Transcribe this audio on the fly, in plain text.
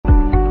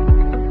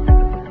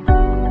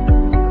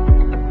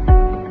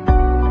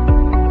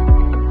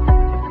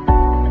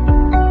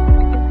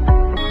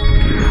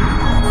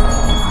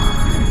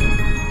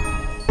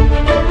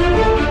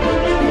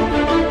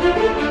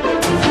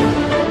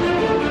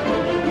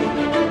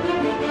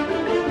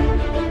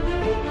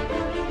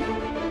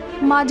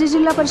माजी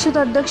जिल्हा परिषद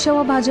अध्यक्ष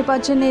व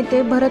भाजपाचे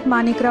नेते भरत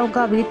माणिकराव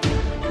गावित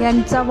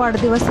यांचा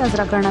वाढदिवस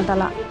साजरा करण्यात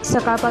आला।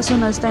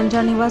 सकाळपासूनच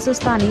त्यांच्या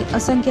निवासस्थानी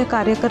असंख्य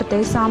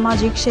कार्यकर्ते,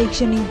 सामाजिक,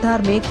 शैक्षणिक,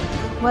 धार्मिक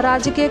व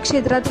राजकीय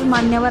क्षेत्रातील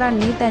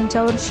मान्यवरांनी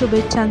त्यांच्यावर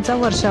शुभेच्छांचा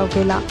वर्षाव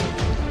केला।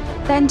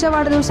 त्यांच्या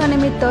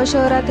वाढदिवसानिमित्त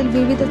शहरातील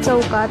विविध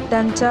चौकात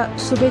त्यांच्या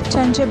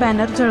शुभेच्छांचे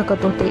बॅनर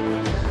झळकत होते।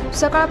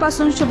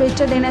 सकाळपासून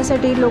शुभेच्छा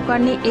देण्यासाठी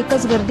लोकांनी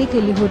एकच गर्दी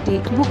केली होती।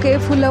 बुके,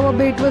 फुलं व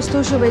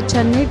भेटवस्तू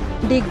शुभेच्छांनी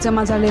ढीग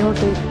जमा झाले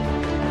होते।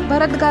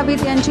 भरत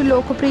गावित यांची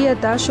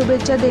लोकप्रियता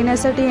शुभेच्छा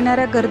देण्यासाठी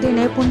येणाऱ्या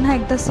गर्दीने पुन्हा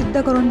एकदा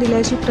सिद्ध करून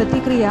दिल्याची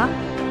प्रतिक्रिया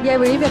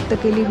यावेळी व्यक्त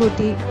केली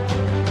होती।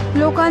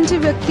 लोकांची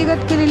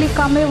व्यक्तिगत केलेली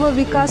कामे व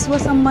विकास व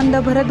संबंध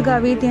भरत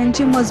गावित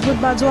यांची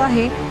मजबूत बाजू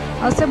आहे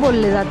असे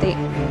बोलले जाते।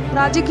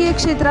 राजकीय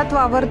क्षेत्रात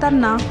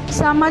वावरताना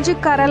सामाजिक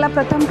कार्याला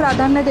प्रथम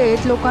प्राधान्य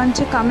देत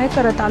लोकांची कामे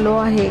करत आलो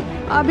आहे।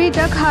 अभी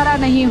तक हारा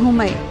नहीं हूं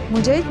मैं,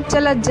 मुझे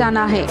चलत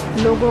जाना है,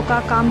 लोगों का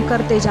काम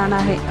करते जाना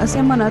है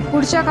असे म्हणत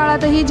पुढच्या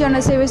काळातही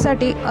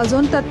जनसेवेसाठी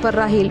अजून तत्पर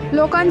राहील।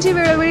 लोकांची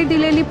वेळोवेळी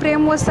दिलेली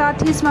प्रेम व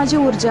साथ हीच माझी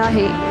ऊर्जा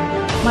आहे।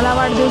 मला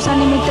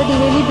वाढदिवसानिमित्त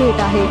दिलेली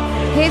भेट आहे,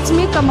 हेच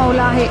मी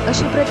कमावलं आहे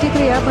अशी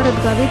प्रतिक्रिया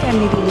भरत गावित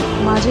यांनी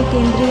दिली। माजी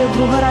केंद्रीय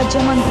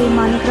गृहराज्यमंत्री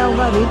माणिकराव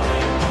गावित,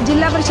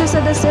 जिल्हा परिषद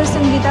सदस्य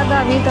संगीता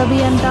गावित,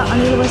 अभियंता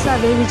अनिल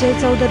वसावे, विजय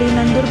चौधरी,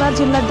 नंदुरबार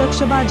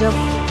जिल्हाध्यक्ष भाजप,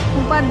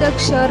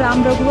 उपाध्यक्ष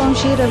राम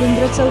रघुवंशी,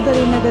 रवींद्र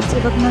चौधरी,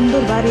 नगरसेवक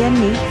नंदुरबार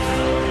यांनी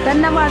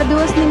त्यांना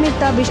वाढदिवस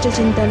निमित्त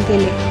अभिष्टचिंतन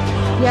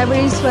केले।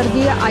 यावेळी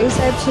स्वर्गीय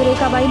आईसाहेब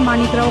सुरेखाबाई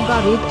माणिकराव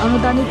गावित,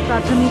 अनुदानित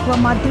प्राथमिक व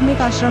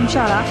माध्यमिक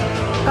आश्रमशाळा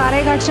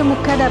कारेघाटचे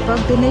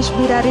मुख्याध्यापक दिनेश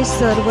बिरारी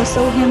सर व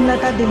सौ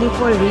हेमलता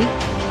दिलीप वळवी,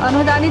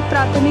 अनुदानित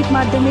प्राथमिक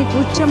माध्यमिक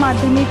उच्च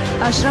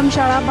माध्यमिक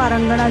आश्रमशाळा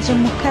बारंगणाचे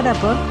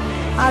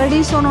मुख्याध्यापक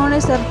आर.डी. सोनवणे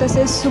सर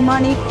तसेच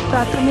सुमानिक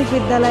प्राथमिक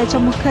विद्यालयाच्या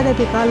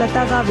मुख्याध्यापिका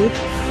लता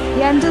गावित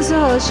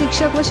यांच्यासह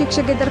शिक्षक व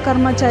शिक्षकेतर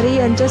कर्मचारी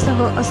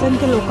यांच्यासह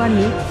असंख्य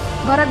लोकांनी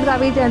भरत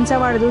गावित यांच्या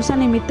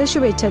वाढदिवसानिमित्त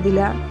शुभेच्छा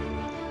दिल्या।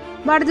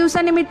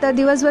 वाढदिवसानिमित्त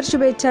दिवसभर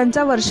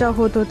शुभेच्छांचा वर्षाव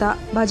होत होता।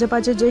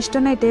 भाजपाचे ज्येष्ठ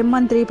नेते,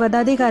 मंत्री,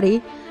 पदाधिकारी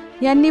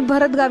यांनी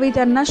भरत गावित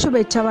यांना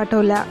शुभेच्छा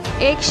पाठवल्या।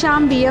 एक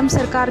शाम बीएम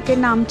सरकार के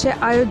नामचे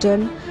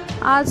आयोजन,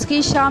 आज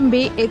की शाम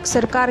भी एक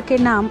सरकार के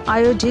नाम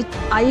आयोजित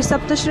आई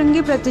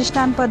सप्तशृंगी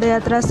प्रतिष्ठान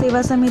पदयात्रा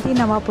सेवा समिती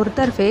नवापूर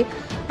तर्फे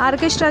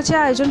ऑर्केस्ट्राचे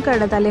आयोजन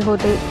करण्यात आले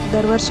होते।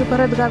 दरवर्षी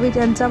भरत गावित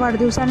यांचा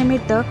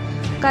वाढदिवसानिमित्त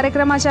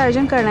कार्यक्रमाचे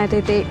आयोजन करण्यात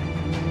येते।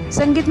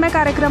 संगीतमय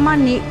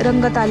कार्यक्रमांनी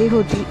रंगत आली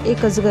होती,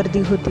 एकच गर्दी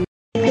होती।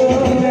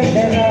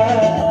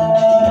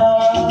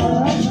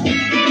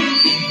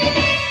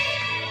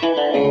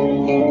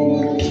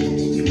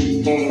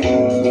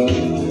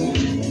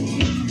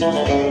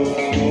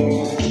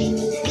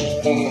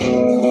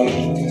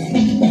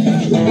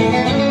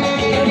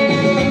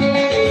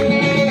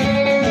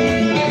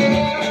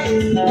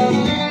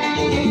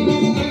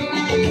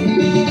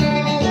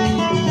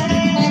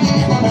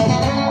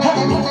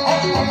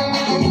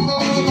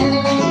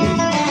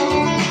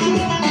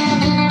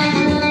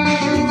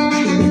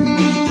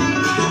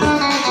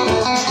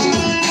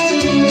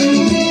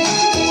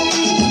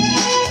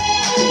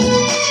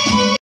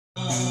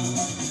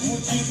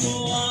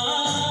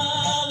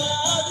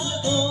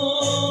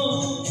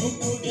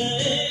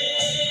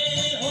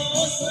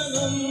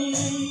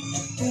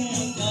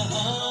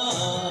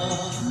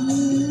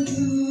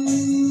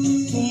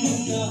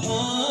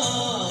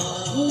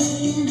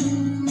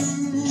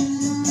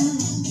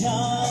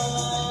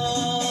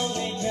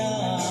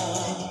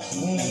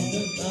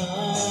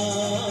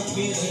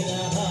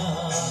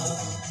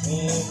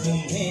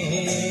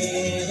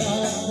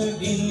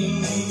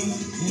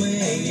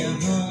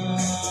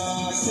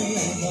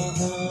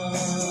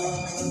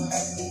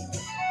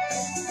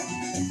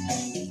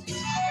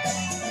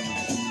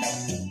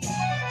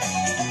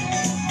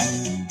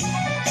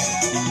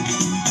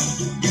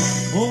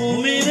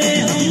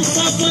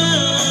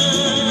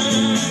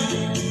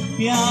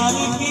 प्यार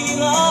की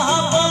राह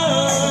पर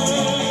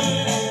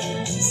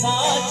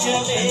साथ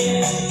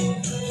चले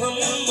हम,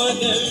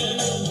 मगर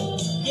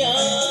क्या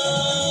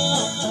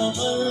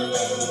खबर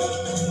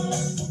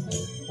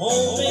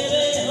हो।